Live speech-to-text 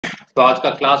तो आज का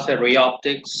क्लास है रे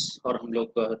ऑप्टिक्स और हम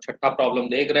लोग छठा प्रॉब्लम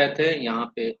देख रहे थे। यहाँ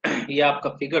पे ये आपका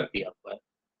फिगर दिया हुआ है,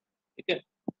 ठीक है।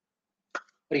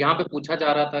 और यहाँ पे पूछा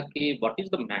जा रहा था कि what is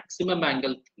the maximum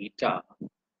angle theta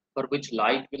for which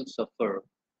light will suffer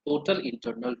total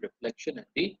internal reflection at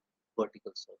the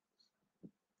vertical surface,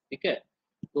 ठीक है।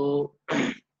 तो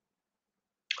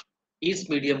इस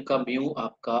मीडियम का म्यू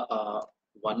आपका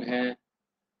 1 है।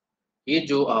 ये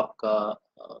जो आपका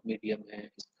मीडियम है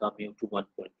इसका म्यू टू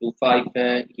 1.25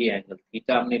 है। ये एंगल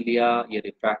थीटा हमने लिया, ये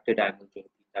रिफ्रैक्टेड एंगल जो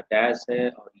थीटा डैश है,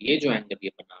 और ये जो एंगल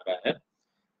ये बना रहा है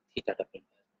थीटा डबल डैश।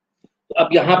 तो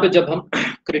अब यहाँ पे जब हम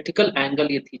क्रिटिकल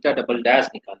एंगल ये थीटा डबल डैश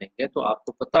निकालेंगे तो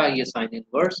आपको पता है ये साइन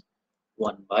इनवर्स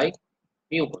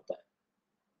 1/म्यू होता है,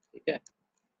 ठीक है।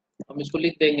 हम इसको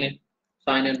लिख देंगे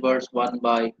sine inverse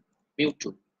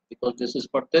 1/μ2 because this is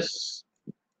for this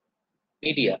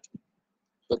media.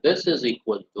 So this is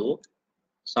equal to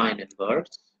sin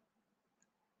inverse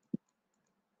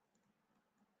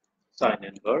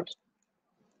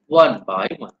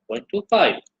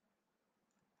 1/1.25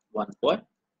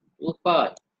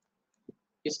 1.25।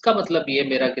 इसका मतलब ये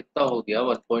मेरा कितना हो गया,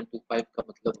 1.25 का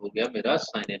मतलब हो गया मेरा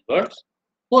साइन इनवर्स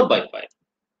 4/5,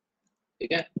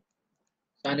 ठीक है।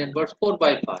 Sine inverse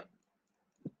 4/5।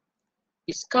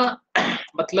 इसका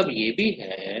मतलब ये भी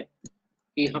है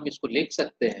कि हम इसको लिख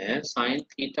सकते हैं sine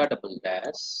theta double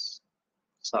dash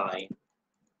sine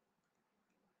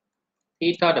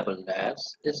theta double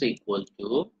dash is equal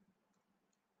to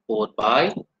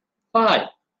 4/5,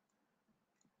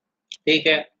 ठीक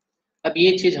है। अब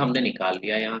ये चीज हमने निकाल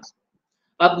लिया यहाँ से।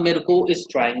 अब मेरे को इस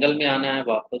ट्रायंगल में आना है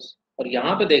वापस, और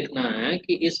यहाँ पे देखना है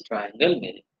कि इस ट्रायंगल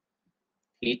में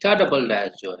थीटा डबल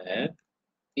डैश जो है,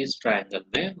 इस ट्रायंगल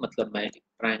में मतलब मैं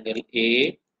ट्रायंगल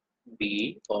ए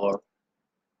बी और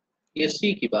ए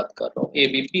सी की बात कर रहा हूँ, ए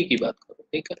बी पी की बात कर रहा हूँ,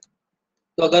 ठीक है।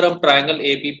 तो अगर हम ट्रायंगल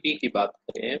ए बी पी की बात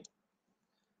करें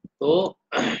तो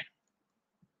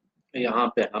यहाँ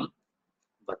पे हम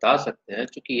बता सकते हैं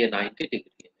चूंकि ये 90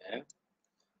 डिग्री है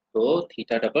तो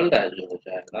थीटा डबल डैश जो हो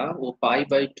जाएगा वो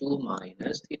π/2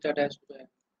 माइनस थीटा डैश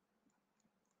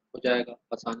हो जाएगा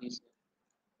आसानी से,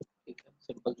 ठीक है।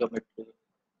 सिंपल ज्योमेट्री,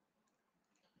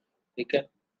 ठीक है।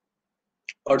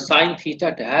 और साइन थीटा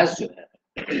डैश जो है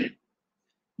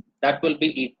that will be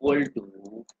equal to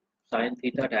sin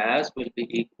theta dash will be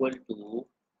equal to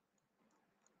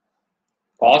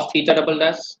cos theta double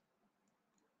dash,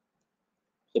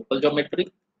 simple geometry,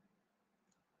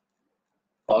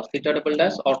 cos theta double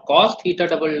dash। और cos theta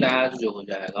double dash जो हो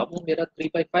जाएगा वो मेरा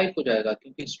 3/5 हो जाएगा,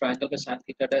 क्योंकि इस ट्रायंगल में sin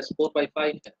theta dash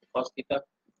 4/5 है। cos theta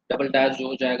double dash जो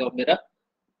हो जाएगा वो मेरा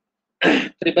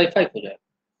 3/5 हो जाएगा।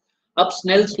 अब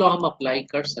स्नेल्स लॉ हम अप्लाई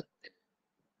कर सकते हैं,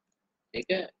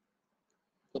 ठीक है।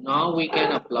 तो now we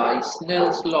can apply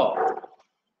Snell's law.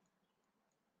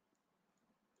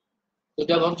 तो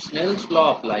जब हम स्नेल्स लॉ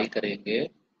अप्लाई करेंगे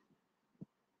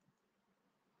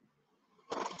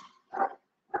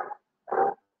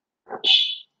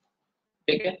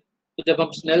ठीक है, तो जब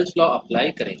हम स्नेल्स लॉ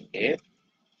अप्लाई करेंगे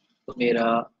तो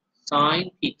मेरा sine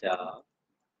theta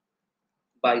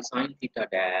by sine theta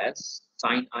dash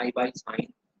sign I by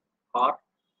sine are.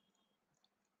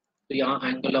 तो यहाँ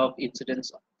एंगल ऑफ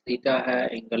इंसिडेंस थीटा है,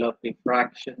 एंगल ऑफ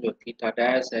रिफ्रैक्शन जो थीटा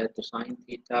डैश है, तो sine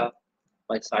theta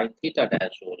by sine theta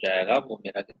dash हो जाएगा वो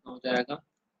मेरा कितना हो जाएगा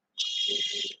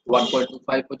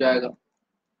 1.25 हो जाएगा।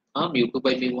 हाँ,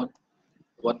 μ2/μ1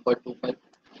 1.25।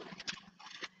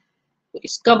 तो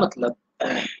इसका मतलब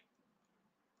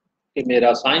कि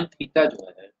मेरा साइन थीटा जो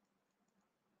है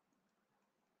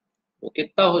वो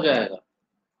कितना हो जाएगा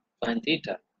sine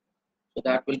theta, so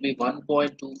that will be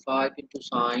 1.25 into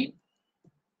sin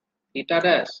theta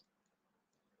dash,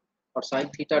 और साइन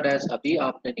थीटा डैश अभी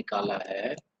आपने निकाला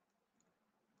है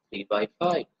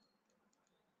 3/5,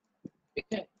 ठीक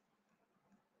है।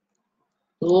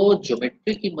 तो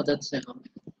ज्योमेट्री की मदद से हम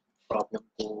प्रॉब्लम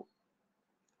को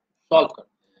सॉल्व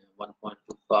करते हैं।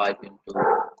 1.25 into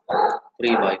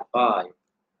 3/5,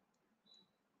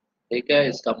 ठीक है।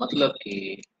 इसका मतलब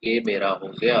कि ये मेरा हो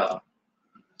गया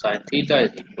sine theta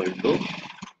is equal to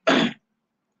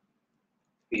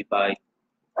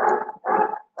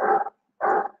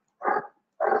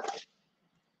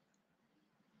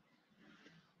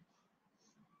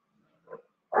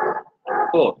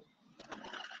 3/4,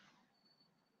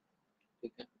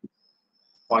 ठीक है।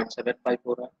 0.75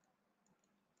 हो रहा है,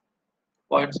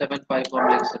 0.75 को हम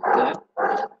लिख सकते हैं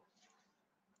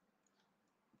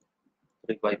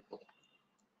 3/4।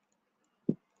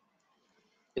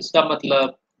 इसका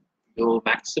मतलब जो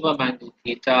मैक्सिमम एंगल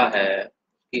थीटा है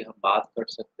उसकी हम बात कर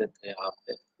सकते थे यहाँ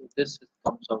पे। तो this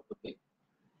comes out to be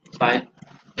sine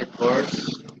inverse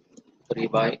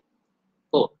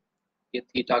 3/4। ये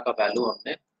थीटा का वैल्यू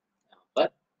हमने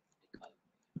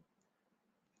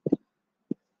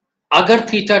अगर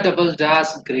theta double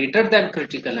dash greater than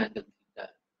critical angle theta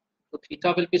है तो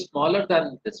theta will be smaller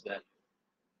than this value.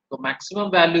 तो मैक्सिमम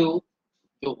वैल्यू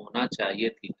जो होना चाहिए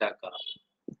थीटा का,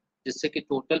 जिससे कि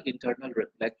टोटल इंटरनल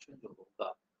रिफ्लेक्शन जो होगा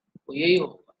वो यही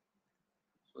होगा।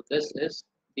 So this is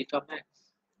theta max.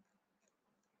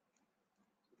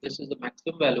 This is the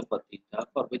maximum value for theta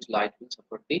for which light will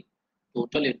suffer the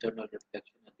total internal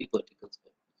reflection at the vertical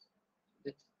surface.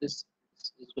 This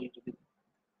is going to be the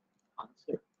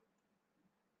answer.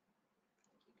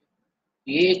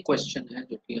 ये एक question है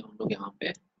जो कि हम लोग यहाँ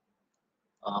पे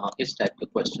इस टाइप के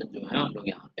क्वेश्चन जो है हम लोग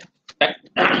यहाँ पे एक्सपेक्ट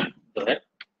जो है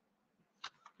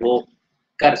वो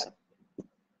कर सकते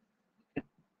हैं।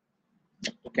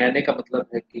 तो कहने का मतलब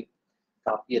है कि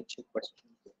काफी अच्छे क्वेश्चन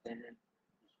होते हैं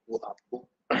वो आपको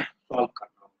सॉल्व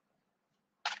करना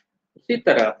होगा। उसी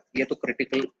तरह ये तो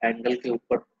क्रिटिकल एंगल के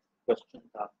ऊपर क्वेश्चन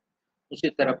था, उसी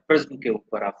तरह प्रिज्म के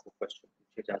ऊपर आपको क्वेश्चन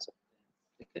पूछे जा सकते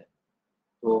हैं। ठीक है,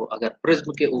 तो अगर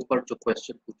प्रिज्म के ऊपर जो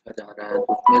क्वेश्चन पूछा जा रहा है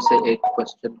तो उसमें से एक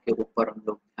क्वेश्चन के ऊपर हम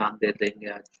लोग ध्यान दे देंगे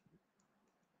आज।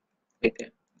 ठीक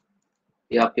है,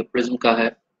 ये आपके प्रिज्म का है।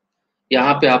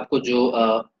 यहाँ पे आपको जो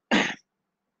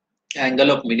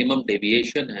एंगल ऑफ मिनिमम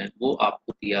डेविएशन है वो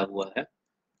आपको दिया हुआ है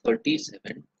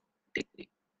 37 degree.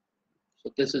 So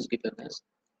this is given as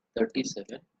 37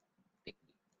 degree.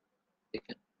 ठीक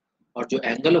है, और जो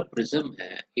एंगल ऑफ प्रिज्म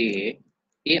है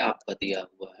ए आपका दिया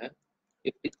हुआ है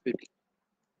 53 डिग्री।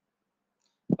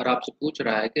 और आपसे पूछ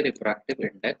रहा है कि रिफ्रैक्टिव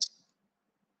इंडेक्स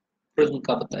प्रिज्म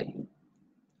का बताइए।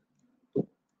 तो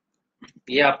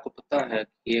ये आपको पता है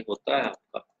कि ये होता है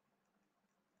आपका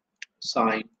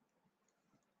sign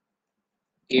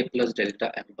a plus delta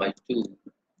m by 2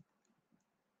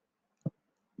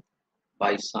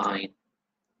 by sine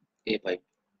a by 2।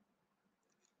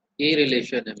 ये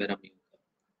रिलेशन है मेरा म्यू का।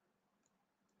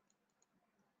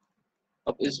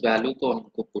 अब इस वैल्यू को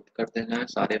हमको पुट कर देना है,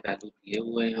 सारे वैल्यू दिए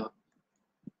हुए हैं यहाँ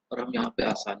और हम यहाँ पे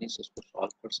आसानी से इसको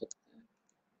सॉल्व कर सकते हैं।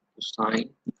 तो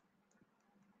sign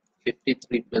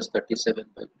 53 plus 37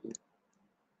 by 2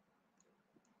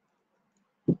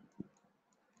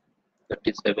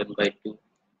 37 by 2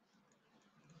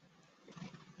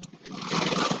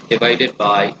 divided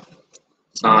by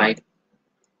sine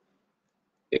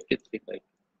 53 by 2।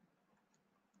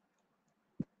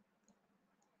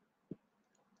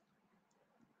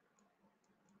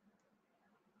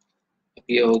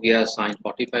 ये हो गया साइन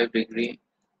 45 डिग्री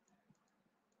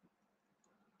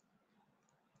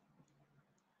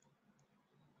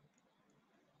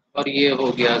और ये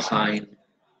हो गया साइन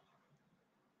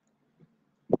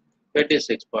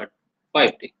 26.5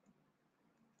 डिग्री।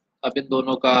 अब इन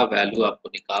दोनों का वैल्यू आपको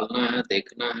निकालना है,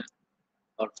 देखना है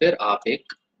और फिर आप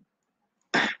एक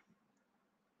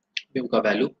म्यू का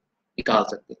वैल्यू निकाल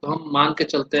सकते हैं। तो हम मान के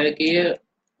चलते हैं कि ये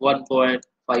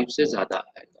 1.5 से ज्यादा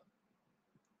आएगा।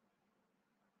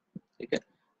 ठीक है,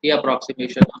 ये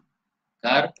अप्रोक्सीमेशन हम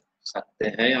कर सकते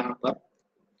हैं यहाँ पर,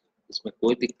 इसमें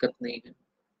कोई दिक्कत नहीं है।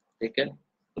 ठीक है,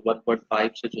 तो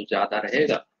 1.5 से जो ज्यादा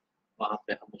रहेगा वहां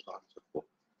पे हम उस आंसर को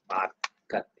मार्क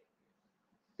कर देंगे।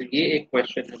 तो ये एक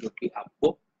क्वेश्चन है जो कि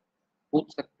आपको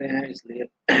पूछ सकते हैं, इसलिए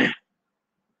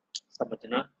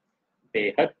समझना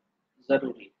बेहद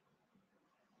जरूरी है।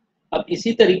 अब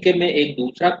इसी तरीके में एक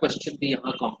दूसरा क्वेश्चन भी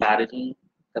यहाँ कंपैरिजन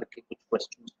करके कुछ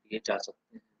क्वेश्चन दिए जा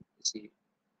सकते हैं इसी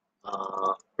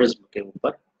प्रिज्म के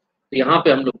ऊपर। तो यहाँ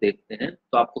पे हम लोग देखते हैं,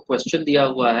 तो आपको क्वेश्चन दिया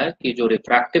हुआ है कि जो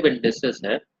रिफ्रैक्टिव इंडेक्स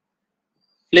है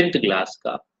फ्लिंट ग्लास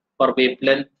का फॉर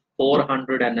वेवलेंथ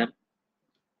 400 nm।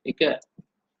 ठीक है,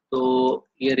 तो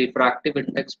ये refractive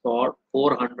index for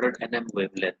 400 nm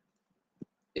wavelength.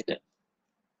 ठीक है,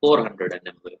 400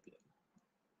 nm वेवलेंथ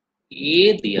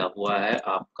ये दिया हुआ है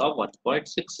आपका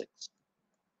 1.66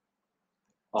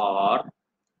 और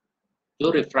जो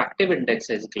रिफ्रैक्टिव इंडेक्स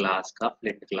है इस ग्लास का,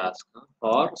 फ्लिंट ग्लास का,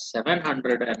 फॉर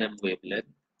 700 nm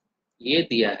वेवलेंथ ये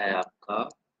दिया है आपका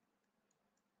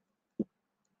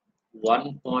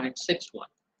 1.61।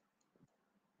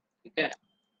 ठीक है,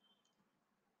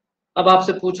 अब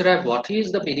आपसे पूछ रहा है what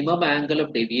is the minimum angle of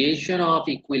deviation of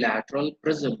equilateral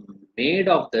prism made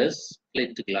of this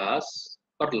flint glass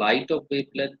for light of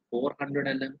wavelength 400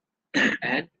 nm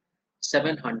and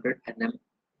 700 nm।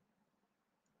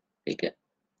 ठीक है,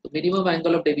 तो मिनिमम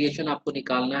एंगल ऑफ डेविएशन आपको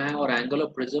निकालना है और एंगल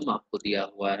ऑफ प्रिज्म आपको दिया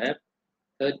हुआ है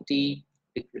 30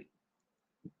 डिग्री।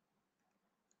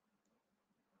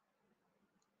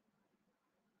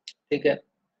 ठीक है,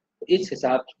 तो इस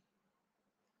हिसाब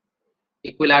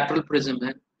इक्विलैटरल प्रिज्म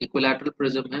है, इक्विलैटरल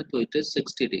प्रिज्म है तो इट इज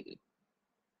 60 डिग्री।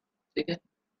 ठीक है,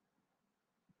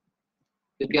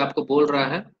 क्योंकि आपको बोल रहा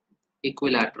है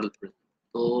इक्विलैटरल प्रिज्म,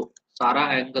 तो सारा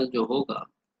एंगल जो होगा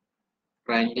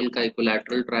ट्रायंगल का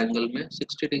इक्विलैटरल ट्रायंगल में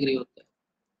 60 डिग्री होता है।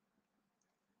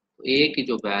 तो ए की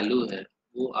जो वैल्यू है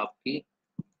वो आपकी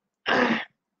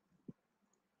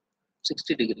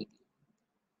 60 डिग्री की।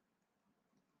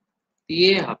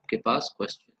 ये आपके पास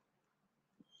क्वेश्चन,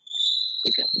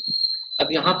 ठीक है।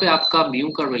 अब यहाँ पे आपका म्यू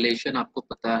का रिलेशन आपको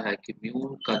पता है कि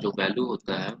म्यू का जो वैल्यू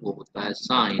होता है वो होता है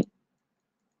sign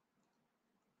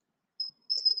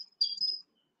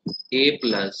A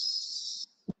plus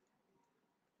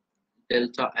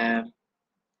delta M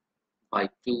by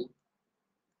 2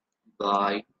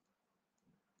 by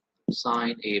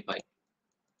sine A by,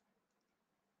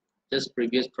 just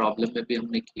previous problem में भी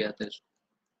हमने किया था इसको,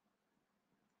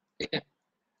 ठीक है।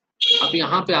 अब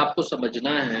यहाँ पे आपको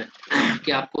समझना है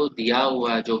कि आपको दिया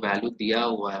हुआ है, जो वैल्यू दिया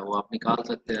हुआ है वो आप निकाल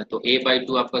सकते हैं। तो a बाई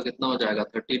 2 आपका कितना हो जाएगा,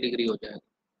 30 डिग्री हो जाएगा,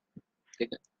 ठीक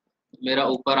है। तो मेरा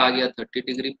ऊपर आ गया 30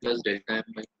 degree plus delta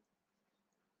M by,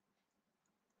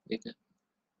 ठीक है।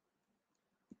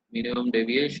 मिनिमम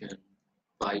डेविएशन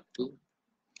बाई 2,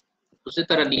 उसी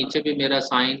तरह नीचे भी मेरा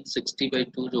साइन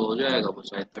 60/2 जो हो जाएगा वो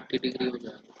साइन 30 डिग्री हो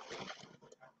जाएगा।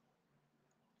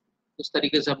 इस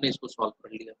तरीके से हमने इसको सॉल्व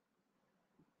कर लिया,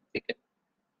 ठीक है।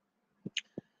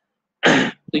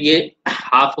 तो ये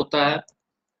हाफ होता है,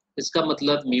 इसका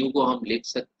मतलब म्यू को हम लिख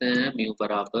सकते हैं म्यू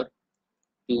बराबर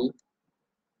 2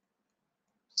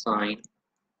 sign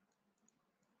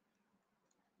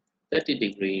 30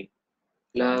 degree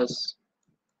plus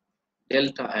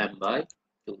delta M by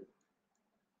 2,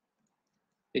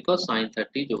 because sign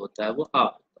 30 जो होता है वो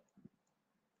हाफ होता है,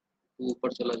 तो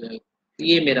ऊपर चला जाएगा।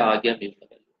 ये मेरा आ गया म्यू का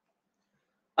वैल्यू।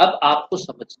 अब आपको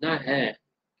समझना है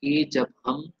कि जब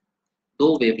हम दो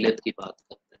वेवलेंथ की बात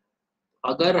करते हैं,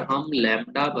 अगर हम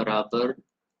लैम्डा बराबर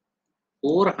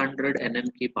 400 nm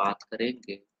की बात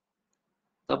करेंगे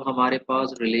तब हमारे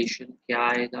पास रिलेशन क्या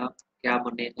आएगा, क्या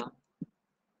बनेगा।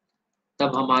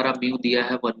 तब हमारा म्यू दिया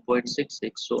है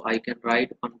 1.66, सो I can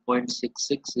write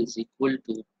 1.66 is equal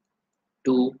to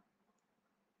 2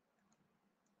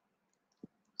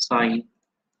 sign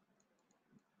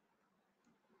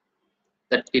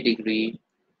 30 degree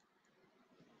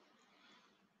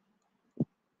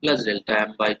plus delta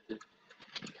M by 2।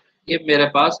 ये मेरे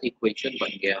पास इक्वेशन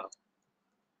बन गया,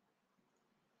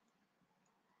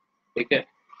 ठीक है।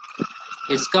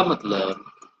 इसका मतलब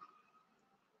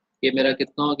ये मेरा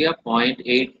कितना हो गया,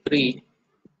 0.83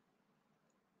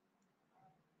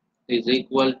 is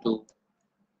equal to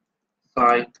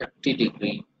sign 30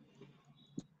 degree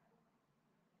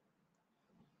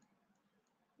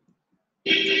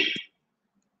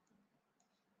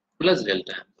plus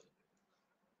delta M,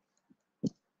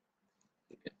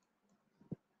 ठीक है।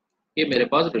 ये मेरे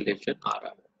पास रिलेशन आ रहा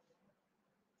है,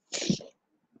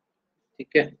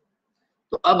 ठीक है।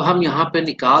 तो अब हम यहाँ पे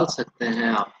निकाल सकते हैं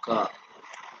आपका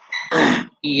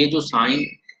कि ये जो sine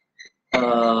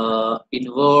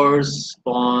inverse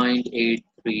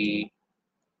 0.83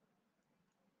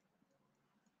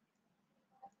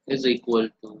 is equal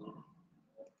to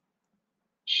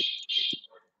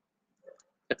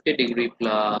 30 degree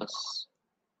plus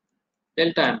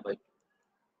delta M by,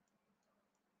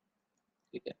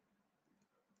 ठीक है।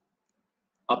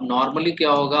 अब नॉर्मली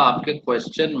क्या होगा आपके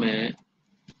क्वेश्चन में,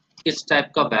 इस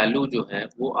टाइप का वैल्यू जो है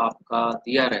वो आपका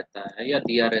दिया रहता है या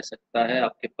दिया रह सकता है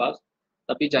आपके पास,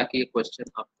 तभी जाके ये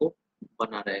क्वेश्चन आपको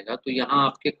बना रहेगा। तो यहाँ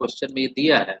आपके क्वेश्चन में ये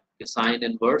दिया है कि साइन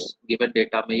इनवर्स गिवन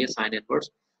डेटा में ये साइन इनवर्स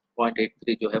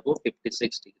 0.83 जो है वो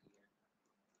 56 डिग्री है,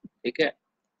 ठीक है।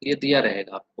 ये दिया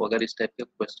रहेगा आपको अगर इस टाइप के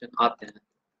क्वेश्चन आते हैं।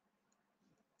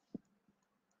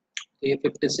 तो ये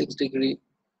 56 डिग्री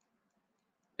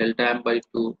डेल्टा एम बाई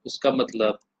 2, इसका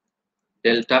मतलब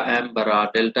डेल्टा एम बरा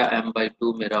डेल्टा एम बाई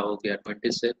 2 मेरा हो गया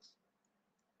 26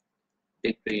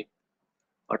 डिग्री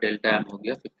और डेल्टा एम हो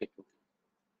गया 52। तो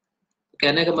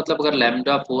कहने का मतलब अगर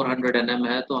लैम्डा 400 nm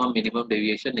है तो हम मिनिमम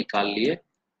डेविएशन निकाल लिए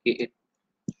कि इट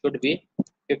शुड बी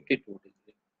 52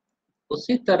 डिग्री।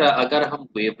 उसी तरह अगर हम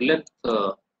वेवलेंथ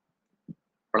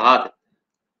बढ़ा दें,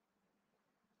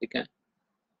 ठीक है,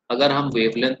 अगर हम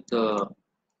वेवलेंथ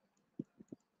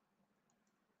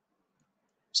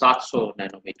 700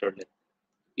 नैनोमीटर लें,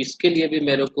 इसके लिए भी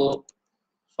मेरे को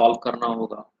सॉल्व करना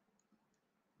होगा।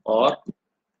 और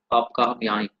आपका हम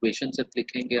यहाँ इक्वेशन से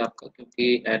लिखेंगे आपका,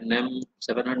 क्योंकि एन एम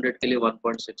 700 के लिए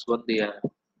 1.61 दिया है,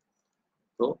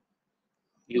 तो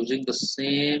using the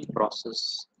same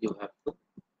process you have to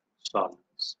solve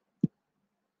this,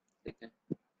 ठीक है।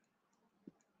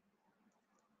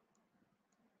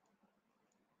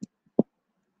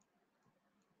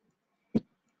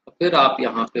 तो फिर आप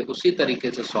यहाँ पे उसी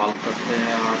तरीके से सॉल्व करते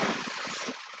हैं आप,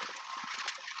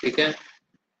 ठीक है।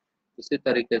 इसी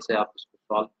तरीके से आप इसको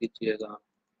सॉल्व कीजिएगा।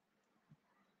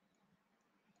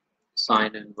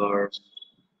 साइन इनवर्स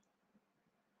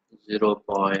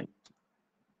 0.83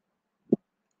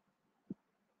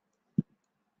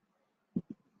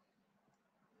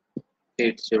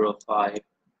 805,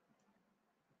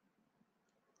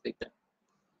 ठीक है,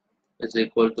 is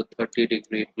equal to 30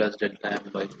 degree plus delta m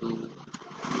by 2,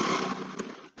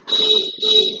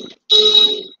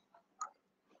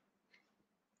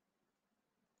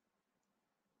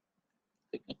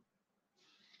 ठीक है।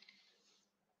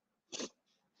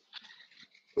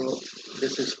 So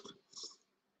this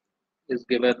is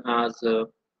given as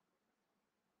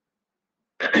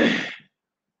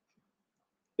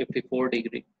 54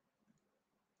 degree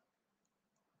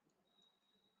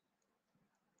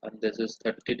and this is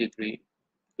 30 degree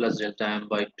plus delta m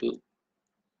by 2।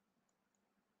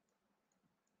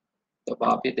 तो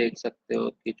आप ही देख सकते हो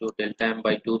कि जो डेल्टा m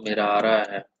by 2 मेरा आ रहा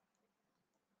है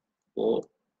वो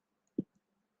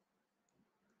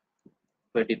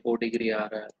 24 डिग्री आ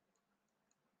रहा है।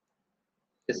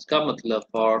 इसका मतलब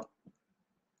फॉर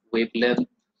वेवलेंथ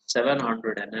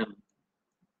 700 nm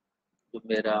जो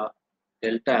मेरा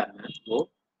डेल्टा m है वो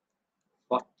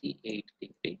 48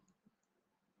 डिग्री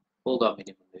होगा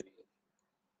मिनिमम वेरिएशन,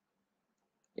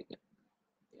 ठीक है।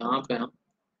 यहाँ पे हम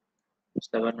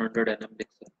 700 nm लिख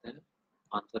सकते हैं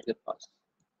आंसर के पास,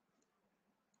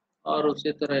 और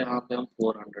उसी तरह यहाँ पे हम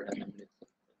 400 nm लिख सकते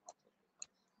हैं,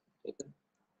 ठीक है,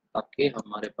 ताकि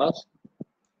हमारे पास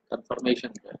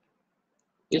कंफर्मेशन रहे।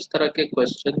 इस तरह के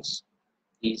क्वेश्चंस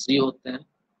इजी होते हैं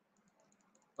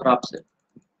और आपसे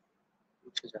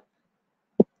पूछे जाते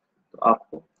हैं, तो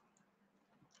आपको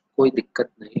कोई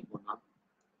दिक्कत नहीं होना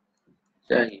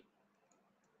चाहिए।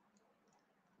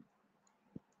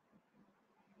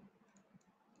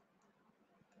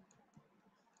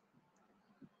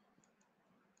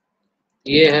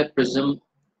 ये है प्रिज्म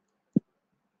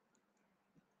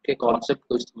के कॉन्सेप्ट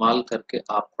को इस्तेमाल करके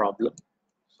आप प्रॉब्लम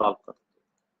सॉल्व करते हैं।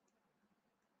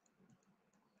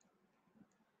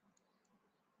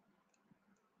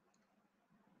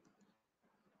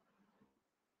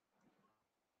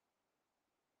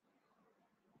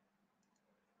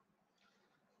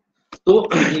 तो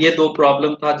ये दो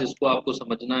प्रॉब्लम था जिसको आपको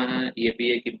समझना है। ये भी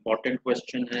एक इम्पॉर्टेंट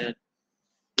क्वेश्चन है,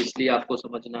 इसलिए आपको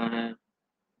समझना है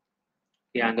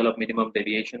कि एंगल ऑफ मिनिमम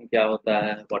डेविएशन क्या होता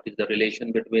है, what is the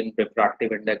relation between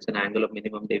refractive index and angle of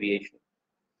minimum deviation.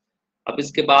 अब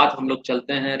इसके बाद हम लोग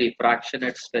चलते हैं रिफ्रैक्शन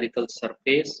एट स्फेरिकल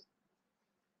सरफेस,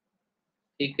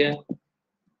 ठीक है,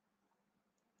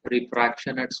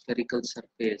 रिफ्रैक्शन एट स्फेरिकल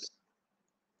सरफेस,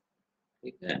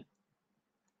 ठीक है।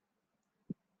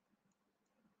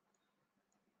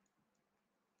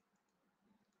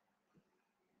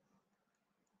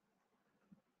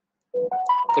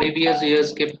 प्रीवियस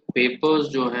ईयर्स के पेपर्स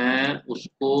जो हैं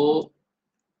उसको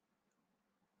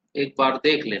एक बार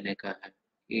देख लेने का है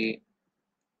कि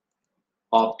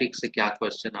ऑप्टिक्स से क्या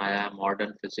क्वेश्चन आया है,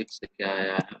 मॉडर्न फिजिक्स से क्या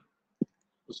आया है,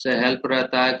 उससे हेल्प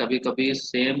रहता है। कभी कभी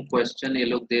सेम क्वेश्चन ये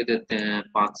लोग दे देते हैं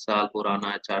 5 साल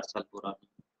पुराना है, 4 साल पुराना,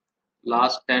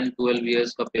 लास्ट 10-12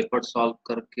 ईयर्स का पेपर सॉल्व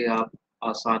करके आप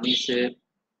आसानी से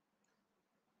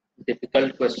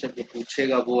डिफिकल्ट क्वेश्चन जो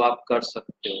पूछेगा वो आप कर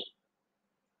सकते हो,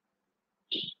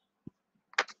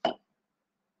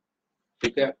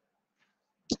 ठीक है।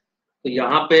 तो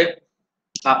यहाँ पे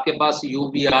आपके पास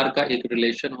UVR का एक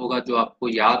रिलेशन होगा जो आपको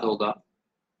याद होगा,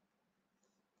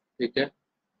 ठीक है,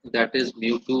 that is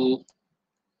μ2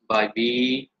 by V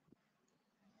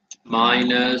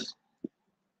minus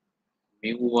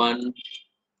μ1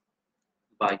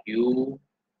 by U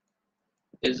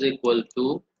is equal to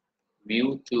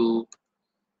μ2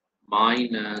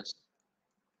 minus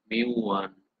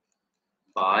μ1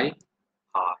 by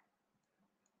R,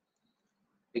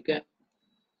 ठीक है।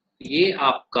 ये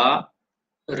आपका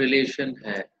रिलेशन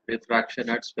है रिफ्रैक्शन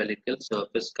एट स्फेरिकल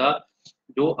सरफेस का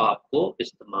जो आपको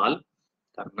इस्तेमाल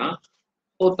करना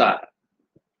होता है।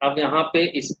 अब यहाँ पे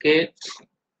इसके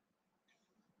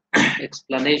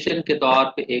एक्सप्लेनेशन के तौर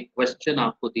पे एक क्वेश्चन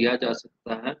आपको दिया जा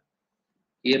सकता है।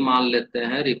 ये मान लेते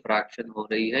हैं रिफ्रैक्शन हो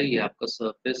रही है, ये आपका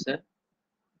सरफेस है,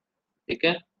 ठीक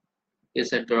है, ये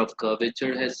सेंटर ऑफ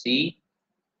कर्वेचर है C,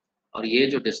 और ये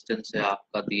जो डिस्टेंस है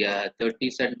आपका दिया है 30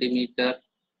 सेंटीमीटर,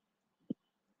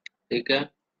 ठीक है,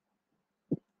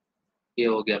 ये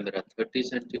हो गया मेरा 30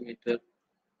 सेंटीमीटर,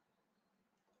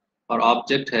 और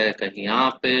ऑब्जेक्ट है कहीं यहाँ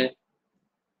पे,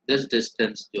 दिस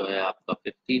डिस्टेंस जो है आपका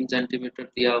 15 सेंटीमीटर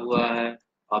दिया हुआ है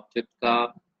ऑब्जेक्ट का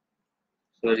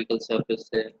स्फेरिकल सरफेस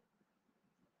से।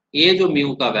 ये जो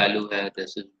म्यू का वैल्यू है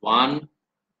दिस इज 1,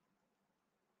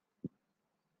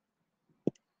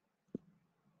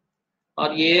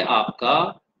 और ये आपका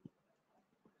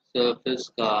सरफेस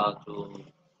का जो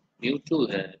μ2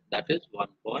 है दैट इज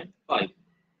 1.5,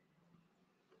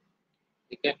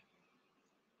 ठीक है।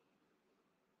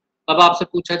 अब आपसे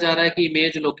पूछा जा रहा है कि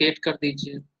इमेज लोकेट कर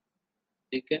दीजिए,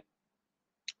 ठीक है,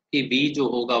 कि V जो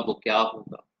होगा वो क्या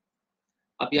होगा।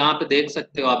 अब यहाँ पे देख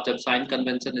सकते हो आप, जब साइन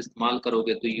कन्वेंशन इस्तेमाल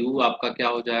करोगे तो u आपका क्या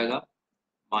हो जाएगा,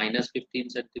 -15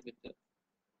 सेंटीमीटर।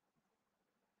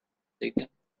 ठीक है,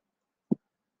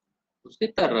 उसी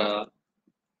तरह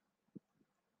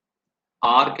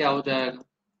r क्या हो जाएगा,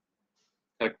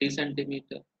 30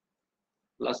 सेंटीमीटर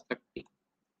 +30,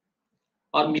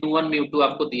 और μ1 μ2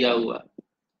 आपको दिया हुआ है।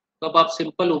 तो अब आप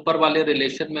सिंपल ऊपर वाले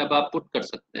रिलेशन में अब आप पुट कर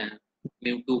सकते हैं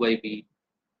μ2/b।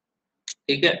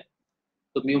 ठीक है,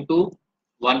 तो μ2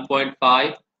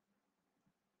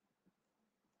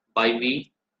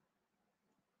 1.5/v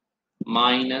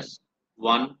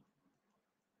 -1,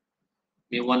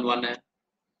 μ1 1 है,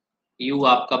 u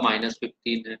आपका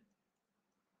 -15 है,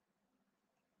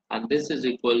 and this is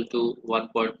equal to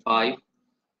 1.5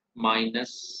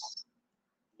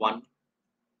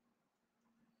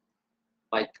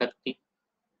 -1/30।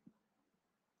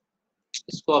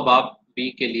 इसको अब आप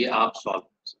b के लिए आप सॉल्व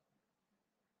कर सकते हैं।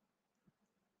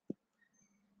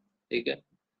 ठीक है,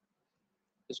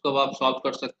 इसको अब आप सॉल्व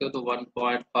कर सकते हो, तो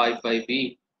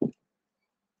 1.5/b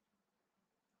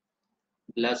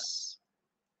plus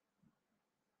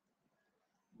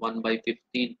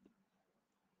 1/15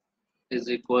 is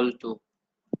equal to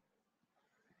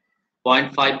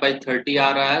 0.5/30 आ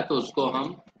रहा है, तो उसको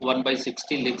हम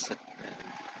 1/60 लिख सकते हैं।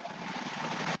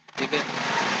 ठीक है,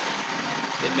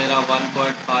 ये मेरा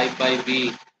 1.5/b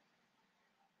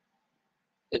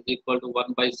इज इक्वल टू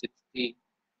 1/60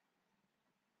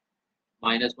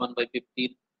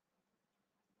 -1/15।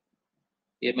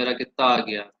 ये मेरा कितना आ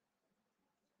गया,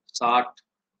 60,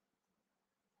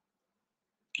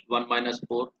 1 -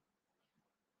 4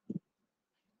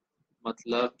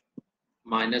 मतलब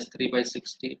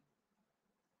 -3/60।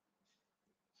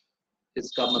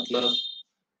 इसका मतलब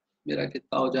मेरा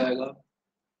कितना हो जाएगा,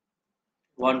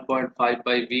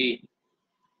 1.5/b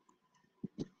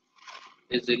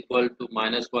इज इक्वल टू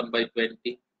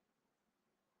 -1/20।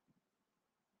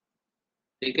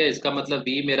 ठीक है, इसका मतलब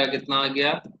b मेरा कितना आ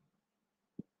गया,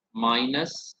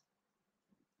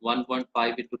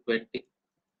 -1.5 × 20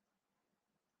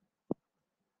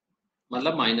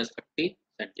 मतलब -30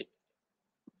 centimetre.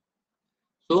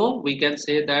 So we can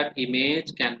say that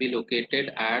image can be located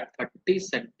at 30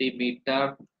 centimeter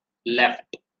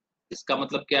left। इसका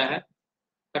मतलब क्या है,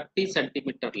 30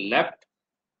 centimetre left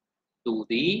to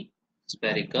the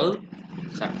spherical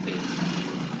surface।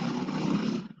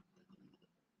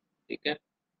 ठीक है,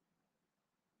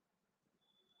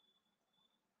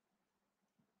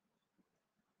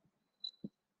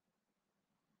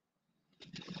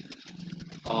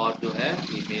 और जो है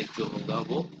इमेज जो होगा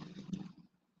वो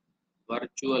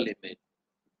वर्चुअल इमेज।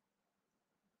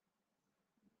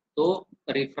 तो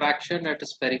रिफ्रैक्शन एट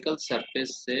स्फेरिकल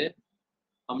सरफेस से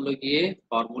हम लोग ये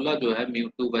फॉर्मूला जो है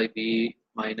μ2/b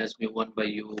minus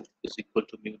μ1/u is equal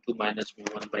to μ2 minus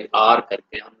μ1/r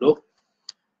करके हम लोग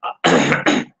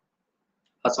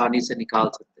आसानी से निकाल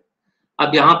सकते हैं।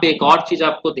 अब यहाँ पे एक और चीज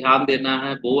आपको ध्यान देना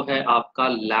है, वो है आपका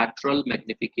लैटरल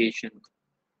मैग्निफिकेशन।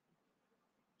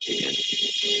 ठीक है,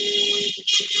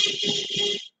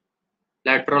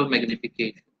 lateral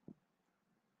magnification,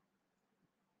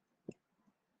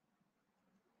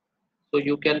 so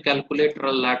you can calculate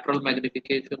lateral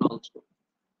magnification also।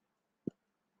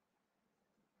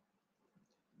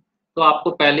 तो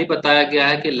आपको पहले ही बताया गया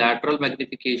है कि लैटरल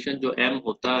मैग्निफिकेशन जो m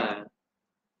होता है,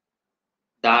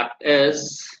 that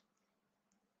is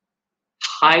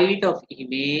height of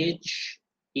image,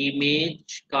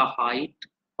 image का हाइट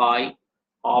बाय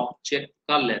ऑब्जेक्ट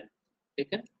का लेंथ।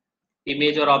 ठीक है,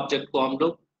 इमेज और ऑब्जेक्ट को हम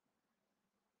लोग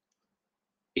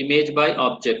इमेज बाय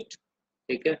ऑब्जेक्ट,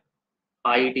 ठीक है,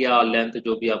 हाइट या लेंथ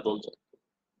जो भी आप बोल सकते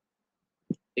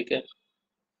हो। ठीक है,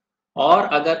 और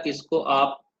अगर इसको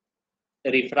आप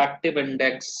रिफ्रैक्टिव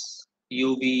इंडेक्स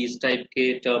यूवी इस टाइप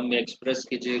के टर्म में एक्सप्रेस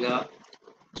कीजिएगा,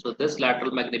 so this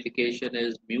lateral magnification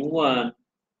is μ1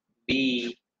 b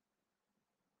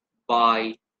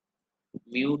by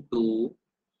μ2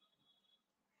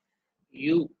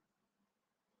 u।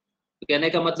 तो कहने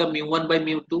का मतलब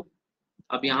μ1/μ2।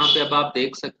 अब यहाँ पे अब आप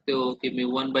देख सकते हो कि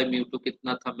μ1/μ2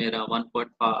 कितना था मेरा,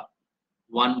 1.5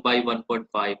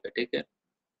 1/1.5 है। ठीक है,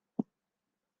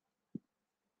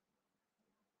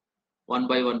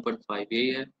 1/1.5 यही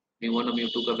है μ1 और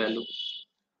μ2 का वैल्यू,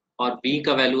 और b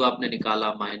का वैल्यू आपने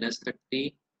निकाला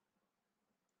 -30,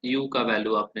 u का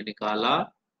वैल्यू आपने निकाला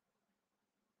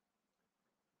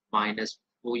माइनस,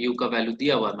 वो u का वैल्यू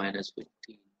दिया हुआ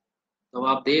 -15। तो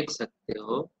आप देख सकते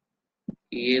हो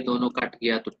कि ये दोनों कट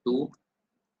गया तो 2,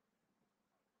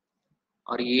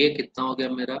 और ये कितना हो गया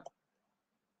मेरा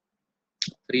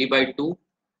 3/2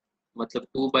 मतलब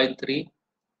 2/3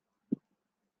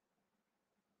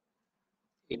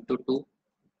 इंटू 2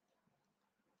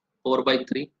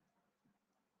 4/3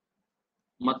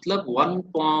 मतलब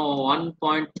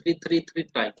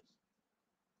 1.333 टाइम्स,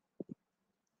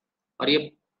 और ये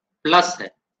प्लस है,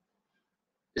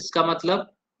 इसका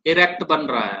मतलब इरेक्ट बन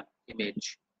रहा है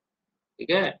इमेज, ठीक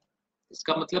है,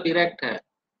 इसका मतलब इरेक्ट है,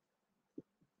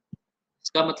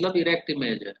 इसका मतलब इरेक्ट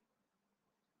इमेज है,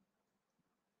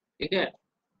 ठीक है।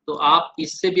 तो आप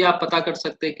इससे भी आप पता कर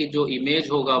सकते हैं कि जो इमेज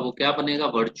होगा वो क्या बनेगा,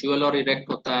 वर्चुअल और इरेक्ट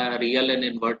होता है, रियल एंड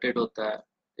इन्वर्टेड होता है,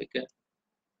 ठीक है।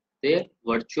 ये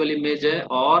वर्चुअल इमेज है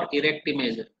और इरेक्ट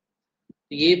इमेज है।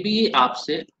 ये भी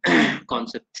आपसे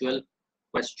कॉन्सेप्चुअल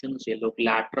क्वेश्चन ये लोग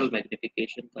लैटरल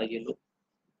मैग्निफिकेशन का ये लोग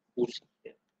पूछ सकते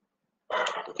हैं।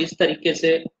 तो इस तरीके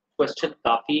से क्वेश्चन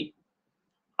काफी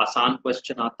आसान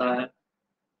क्वेश्चन आता है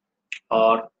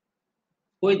और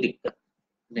कोई दिक्कत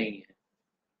नहीं है।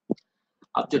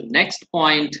 अब जो नेक्स्ट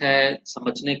पॉइंट है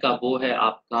समझने का वो है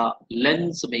आपका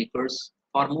लेंस मेकर्स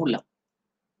फॉर्मूला,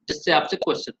 जिससे आपसे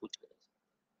क्वेश्चन पूछा जाए,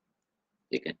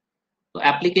 ठीक है। तो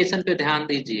एप्लीकेशन पे ध्यान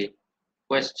दीजिए,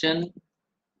 क्वेश्चन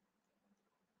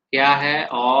क्या है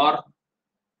और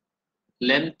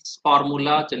लेंस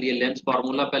फार्मूला, चलिए लेंस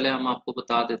फार्मूला पहले हम आपको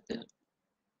बता देते हैं,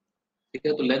 ठीक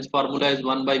है। तो lens formula is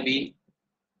 1/b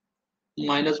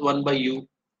minus 1/u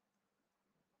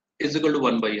is equal to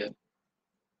 1/f।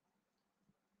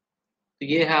 तो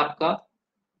ये है आपका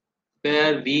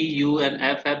where v, u and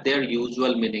f have their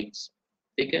usual meanings,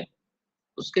 ठीक है।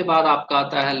 उसके बाद आपका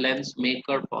आता है लेंस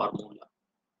मेकर फार्मूला,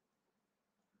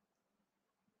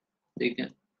 ठीक है,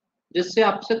 जिससे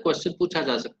आपसे क्वेश्चन पूछा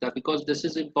जा सकता है, because this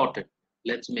is important,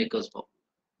 lens makers formula.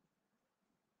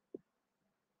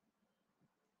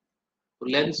 तो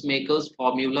लेंस मेकर्स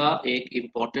फॉर्मूला एक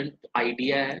इंपॉर्टेंट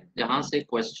आइडिया है जहां से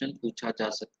क्वेश्चन पूछा जा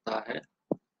सकता है।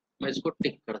 मैं इसको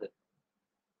टिक कर देता हूं,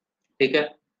 ठीक है।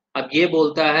 अब ये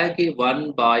बोलता है कि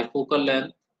 1 bye focal length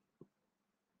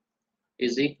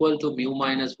is equal to mu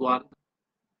minus 1,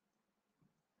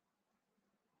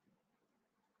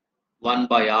 1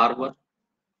 bye r1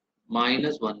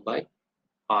 minus 1 bye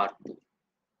r2,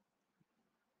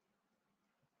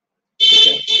 ठीक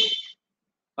है।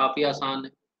 काफी आसान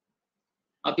है।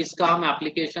 अब इसका हम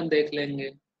एप्लीकेशन देख लेंगे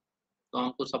तो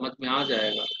हमको समझ में आ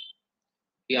जाएगा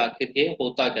कि आखिर ये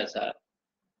होता कैसा है।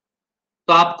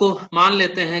 तो आपको मान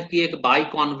लेते हैं कि एक बाई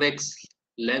कॉन्वेक्स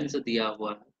लेंस दिया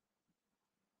हुआ है,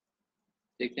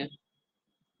 ठीक है,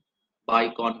 बाई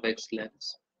कॉन्वेक्स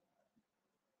लेंस,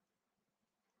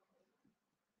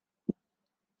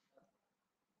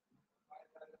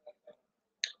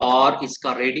 और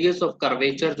इसका रेडियस ऑफ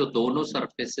कर्वेचर जो दोनों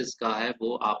सरफेसेस का है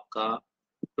वो आपका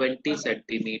 20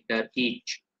 सेंटीमीटर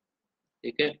ईच,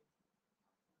 ठीक है,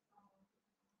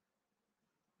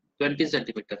 20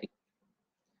 सेंटीमीटर।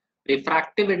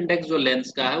 रिफ्रैक्टिव इंडेक्स जो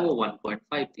लेंस का है वो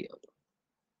 1.5 दिया हुआ।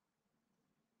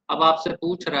 अब आपसे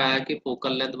पूछ रहा है कि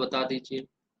फोकल लेंथ बता दीजिए,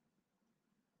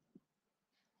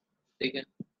 ठीक है।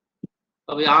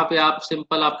 अब यहाँ पे आप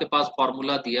सिंपल, आपके पास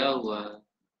फॉर्मूला दिया हुआ है,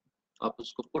 आप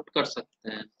उसको पुट कर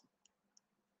सकते हैं।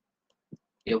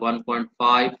 ये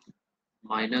 1.5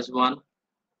 माइनस 1,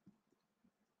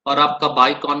 और आपका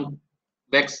बाई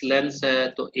कॉन्वेक्स लेंस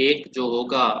है तो एक जो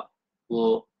होगा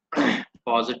वो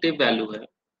पॉजिटिव वैल्यू है,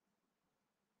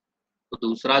 तो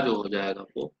दूसरा जो हो जाएगा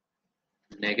वो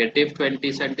नेगेटिव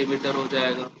 20 सेंटीमीटर हो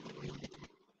जाएगा,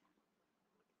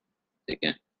 ठीक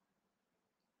है।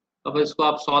 अब इसको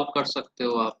आप सॉल्व कर सकते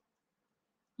हो आप,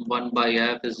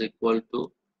 1/f इज इक्वल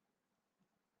टू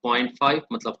 0.5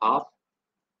 मतलब हाफ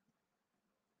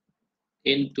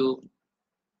इंटू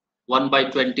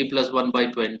 1/20 प्लस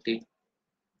 1/20,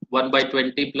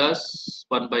 1/20 प्लस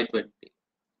 1/20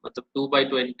 मतलब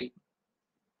 2/20,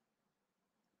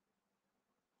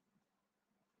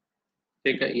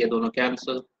 ठीक है। ये दोनों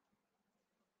कैंसिल,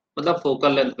 मतलब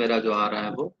फोकल लेंथ मेरा जो आ रहा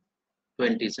है वो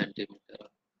 20 सेंटीमीटर,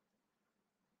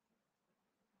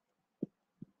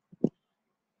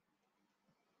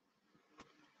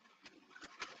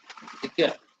 ठीक है।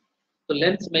 तो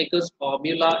लेंस मेकर्स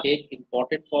फॉर्मूला एक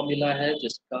इम्पॉर्टेंट फॉर्मूला है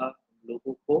जिसका हम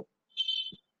लोगों को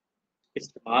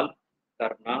इस्तेमाल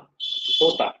करना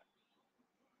होता है,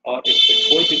 और इसमें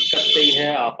कोई दिक्कत नहीं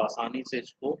है, आप आसानी से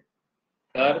इसको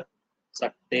कर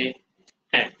सकते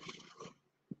हैं,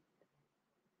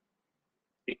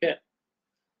 ठीक है।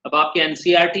 अब आपके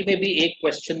एनसीईआरटी में भी एक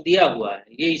क्वेश्चन दिया हुआ है,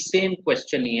 ये सेम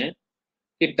क्वेश्चन ही है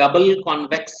कि double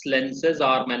convex lenses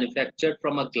are manufactured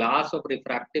from a glass of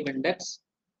refractive index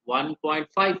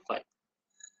 1.55,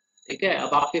 ठीक है।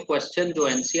 अब आपके क्वेश्चन जो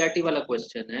एनसीईआरटी वाला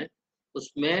क्वेश्चन है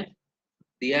उसमें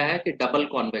दिया है कि डबल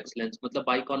कॉन्वेक्स लेंस मतलब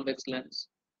by convex lens,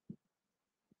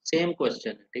 same question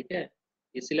है, ठीक है।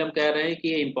 इसलिए हम कह रहे हैं कि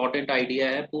ये इंपॉर्टेंट आइडिया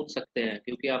है, पूछ सकते हैं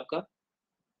क्योंकि आपका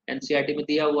एनसीईआरटी में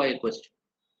दिया हुआ है क्वेश्चन,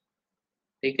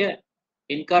 ठीक है।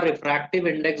 इनका रिफ्रैक्टिव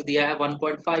इंडेक्स दिया है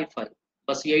 1.55,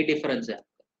 बस यही डिफरेंस है।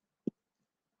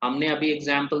 हमने अभी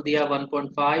एग्जाम्पल दिया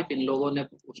 1.5, इन लोगों ने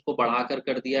उसको बढ़ाकर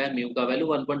कर दिया है म्यू का वैल्यू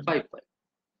 1.55,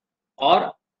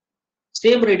 और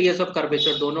सेम रेडियस ऑफ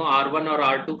कर्वेचर, दोनों R1 और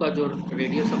R2 का जो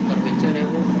रेडियस ऑफ कर्वेचर है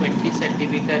वो 20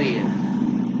 सेंटीमीटर ही है,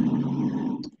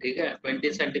 ठीक है,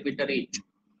 20 सेंटीमीटर ईच।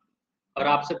 और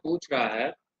आपसे पूछ रहा है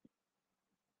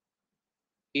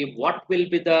कि what will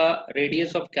be the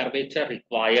radius of curvature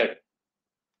required,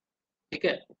 ठीक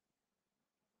है।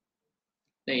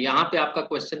 नहीं, यहाँ पे आपका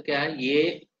क्वेश्चन क्या है,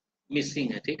 ये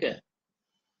मिसिंग है, ठीक है।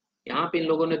 यहाँ पे इन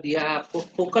लोगों ने दिया है आपको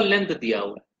फोकल लेंथ दिया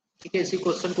हुआ है, ठीक है, इसी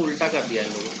क्वेश्चन को उल्टा कर दिया इन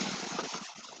लोगों ने,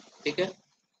 ठीक है।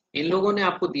 इन लोगों ने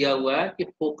आपको दिया हुआ है कि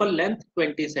फोकल लेंथ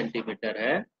 20 सेंटीमीटर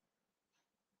है,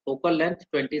 फोकल लेंथ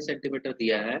 20 सेंटीमीटर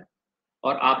दिया है,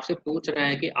 और आपसे पूछ रहे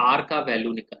हैं कि आर का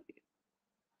वैल्यू निकालिए,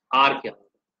 आर क्या होगा,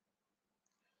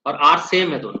 और आर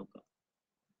सेम है दोनों का,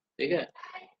 ठीक है।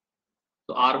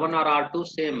 तो R1 और R2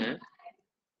 सेम है,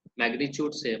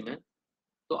 मैग्नीट्यूड सेम है,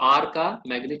 तो आर का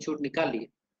मैग्नीट्यूड निकालिए,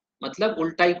 मतलब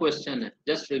उल्टा ही क्वेश्चन है,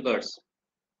 जस्ट रिवर्स,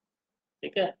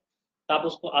 ठीक है। तो आप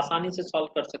उसको आसानी से सॉल्व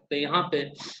कर सकते हैं। यहाँ पे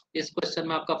इस क्वेश्चन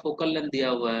में आपका फोकल लेंथ दिया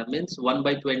हुआ है, मीन्स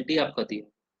 1/20 आपका दिया,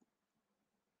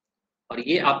 और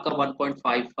ये आपका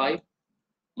 1.55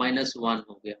 -1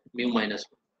 हो गया, म्यू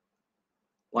 -1,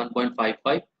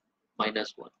 1.55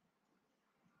 -1,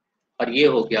 और ये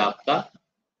हो गया आपका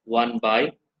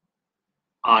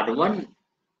 1/R1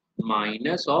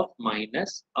 minus of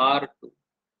minus R2,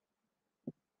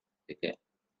 ठीक है।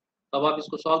 तब आप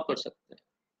इसको सॉल्व कर सकते हैं।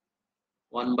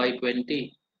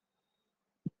 1/20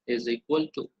 इज इक्वल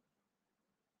टू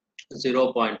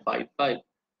 0.55,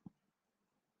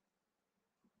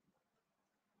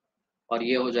 और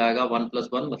ये हो जाएगा 1 +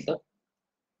 1 मतलब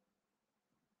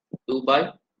 2 बाई,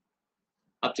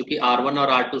 अब चूंकि R1 और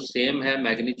R2 सेम है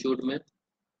मैग्नीट्यूड में,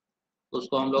 तो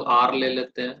उसको हम लोग R ले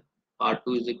लेते हैं,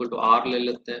 R2 is equal to R ले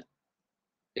लेते हैं,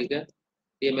 ठीक है।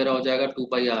 ये मेरा हो जाएगा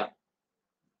 2/R,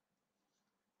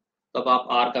 तब आप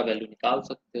R का वैल्यू निकाल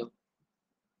सकते हो,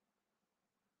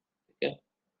 ठीक है।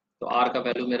 तो R का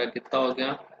वैल्यू मेरा कितना हो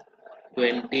गया,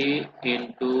 20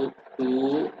 × 2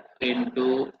 ×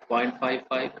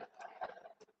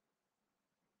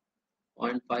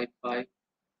 0.55,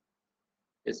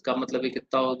 इसका मतलब ये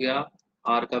कितना हो गया,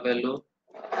 R का वैल्यू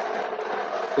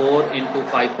 4 ×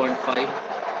 5.5,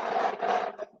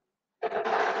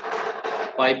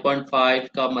 5.5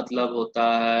 का मतलब होता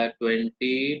है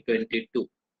 22।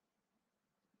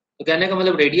 तो कहने का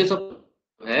मतलब रेडियस ऑफ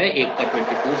है, एक का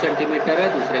 22 सेंटीमीटर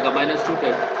है, दूसरे का -2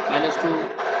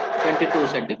 22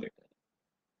 सेंटीमीटर,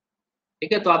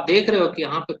 ठीक है। तो आप देख रहे हो कि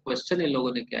यहाँ पे क्वेश्चन इन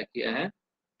लोगों ने क्या किया है,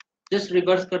 जस्ट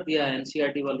रिवर्स कर दिया है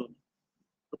एनसीईआरटी वालों ने।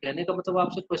 तो कहने का मतलब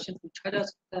आपसे क्वेश्चन पूछा जा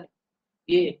सकता है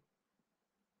ये,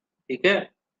 ठीक है।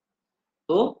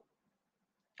 तो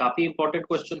काफी इंपॉर्टेंट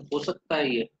क्वेश्चन हो सकता है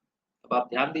ये, अब आप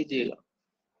ध्यान दीजिएगा।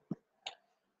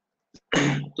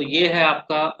 तो ये है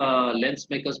आपका लेंस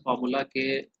मेकर्स फॉर्मूला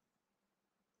के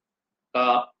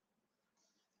का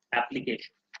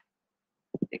एप्लीकेशन,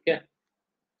 ठीक है।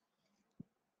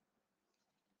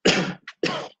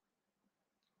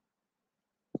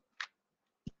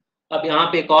 अब यहाँ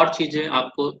पे एक और चीजें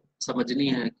आपको समझनी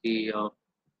है कि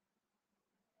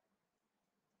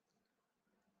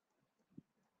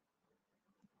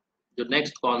जो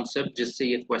नेक्स्ट कॉन्सेप्ट जिससे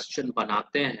ये क्वेश्चन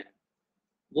बनाते हैं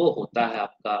वो होता है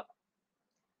आपका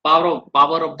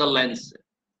पावर ऑफ द लेंस।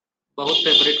 बहुत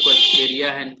फेवरेट क्वेश्चन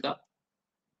एरिया है इनका,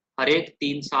 हर एक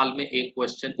 3 साल में एक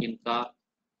क्वेश्चन इनका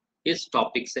इस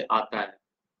टॉपिक से आता है,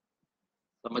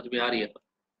 समझ में आ रही है।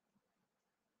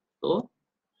 तो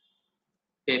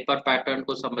पेपर पैटर्न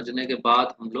को समझने के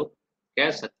बाद हम लोग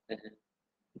कह सकते हैं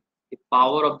कि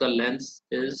power of the lens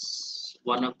is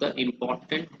one of the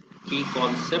important की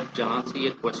कॉन्सेप्ट जहां से ये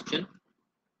क्वेश्चन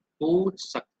पूछ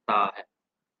सकता है,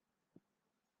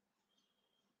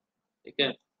 ठीक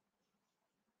है।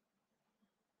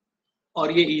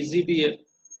 और ये इजी भी है।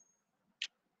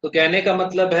 तो कहने का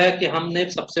मतलब है कि हमने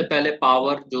सबसे पहले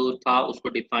पावर जो था उसको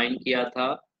डिफाइन किया था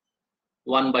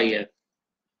 1/f,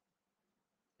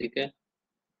 ठीक है,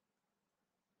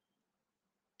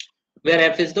 where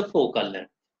f is the focal length,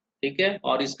 ठीक है।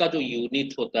 और इसका जो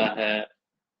यूनिट होता है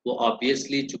वो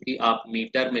ऑब्वियसली चूंकि आप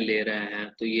मीटर में ले रहे हैं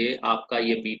तो ये आपका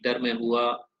ये मीटर में हुआ,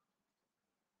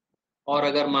 और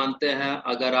अगर मानते हैं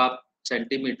अगर आप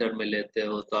सेंटीमीटर में लेते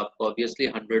हो तो आपको ऑब्वियसली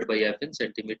 100/f इन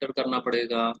सेंटीमीटर करना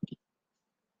पड़ेगा,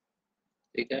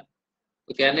 ठीक है।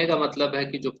 तो कहने का मतलब है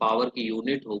कि जो पावर की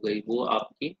यूनिट हो गई वो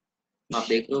आपकी, आप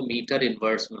देख रहे हो मीटर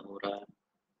इनवर्स में हो रहा है,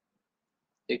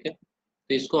 ठीक है।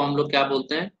 तो इसको हम लोग क्या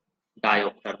बोलते हैं,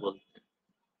 डायोप्टर बोलते हैं,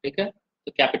 ठीक है।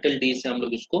 तो कैपिटल डी से हम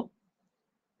लोग इसको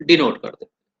डिनोट कर देते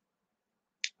हैं।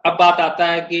 अब बात आता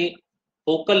है कि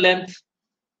फोकल लेंथ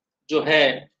जो है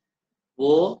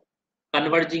वो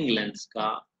कन्वर्जिंग लेंस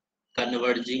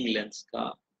का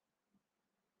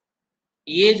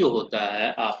ये जो होता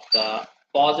है आपका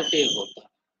पॉजिटिव होता है,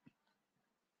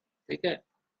 ठीक है।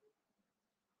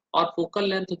 और फोकल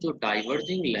लेंथ जो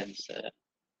डाइवर्जिंग लेंस है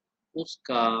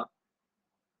उसका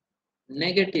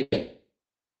नेगेटिव